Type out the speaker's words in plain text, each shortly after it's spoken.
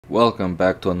Welcome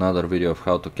back to another video of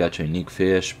how to catch a unique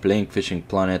fish, playing Fishing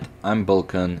Planet. I'm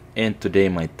Bulkan, and today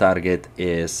my target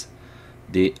is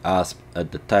the asp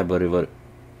at the Tiber River,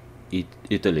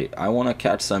 Italy. I want to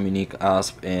catch some unique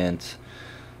asp, and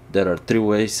there are three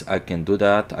ways I can do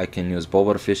that. I can use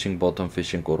bobber fishing, bottom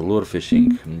fishing, or lure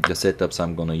fishing. The setups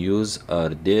I'm gonna use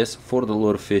are this. For the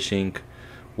lure fishing,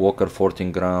 Walker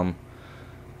 14 gram.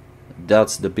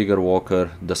 That's the bigger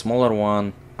Walker. The smaller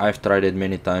one, I've tried it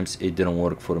many times, it didn't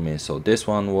work for me. So this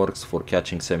one works for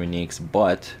catching some uniques,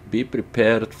 but be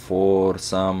prepared for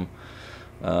some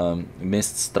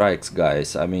missed strikes,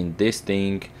 guys. I mean, this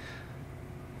thing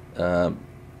it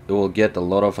will get a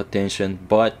lot of attention,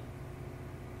 but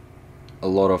a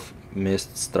lot of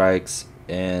missed strikes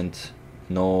and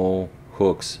no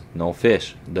hooks, no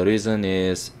fish. The reason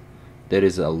is there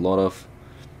is a lot of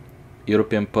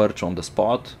European perch on the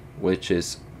spot, which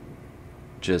is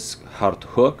just hard to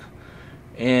hook,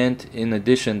 and in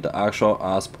addition the actual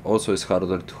asp also is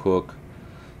harder to hook.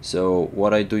 So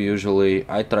what I do usually,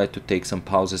 I try to take some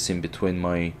pauses in between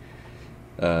my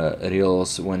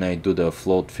reels when I do the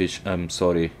float fish,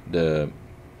 the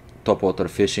topwater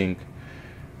fishing.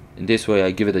 In this way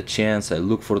I give it a chance, I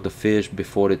look for the fish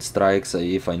before it strikes.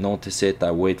 If I notice it,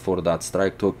 I wait for that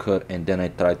strike to occur, and then I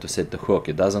try to set the hook.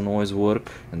 It doesn't always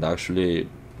work, and actually,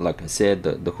 like I said,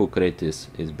 the hook rate is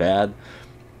bad,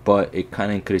 but it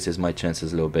kind of increases my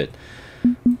chances a little bit.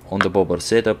 On the bobber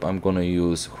setup, I'm gonna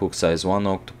use hook size 1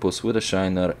 octopus with a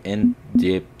shiner and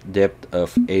depth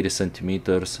of 80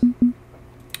 centimeters,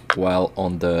 while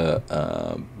on the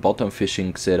bottom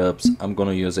fishing setups, I'm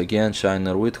gonna use again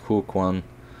shiner with hook 1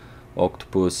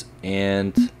 octopus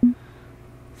and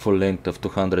full length of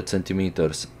 200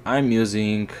 centimeters. I'm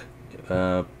using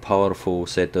powerful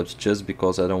setups just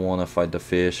because I don't want to fight the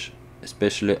fish,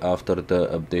 especially after the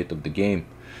update of the game.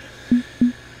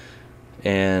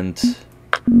 And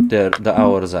the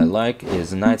hours I like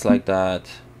is nights like that,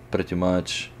 pretty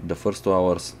much the first 2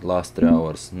 hours, last 3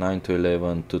 hours, 9 to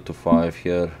 11, 2 to 5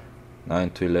 here, 9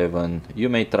 to 11. You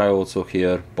may try also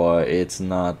here, but it's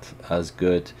not as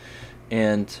good.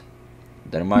 And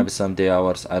there might be some day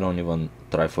hours, I don't even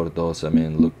try for those. I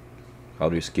mean, look how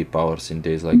do you skip hours in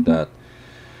days like that.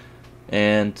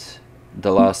 And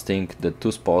the last thing, the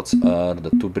two spots are the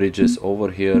two bridges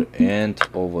over here and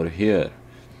over here.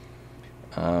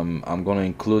 I'm gonna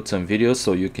include some videos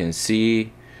so you can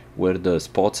see where the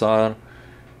spots are.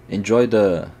 Enjoy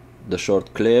the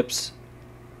short clips,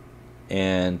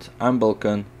 and I'm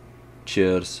Bulkan.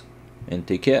 Cheers and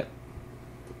take care.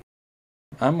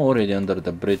 I'm already under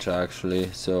the bridge actually,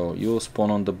 so you spawn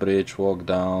on the bridge, walk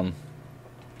down,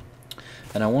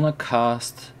 and I want to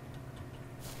cast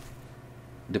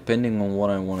depending on what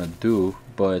I want to do,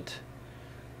 but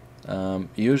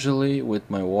usually with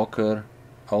my walker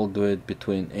I'll do it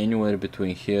anywhere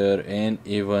between here and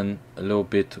even a little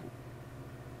bit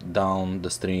down the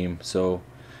stream, so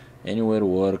anywhere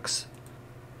works.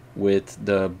 With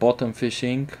the bottom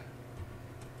fishing,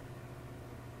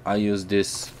 I use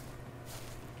this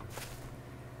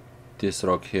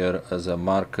rock here as a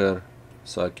marker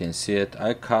so I can see it.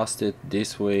 I cast it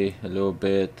this way a little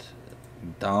bit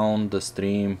down the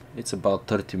stream. It's about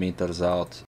 30 meters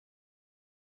out,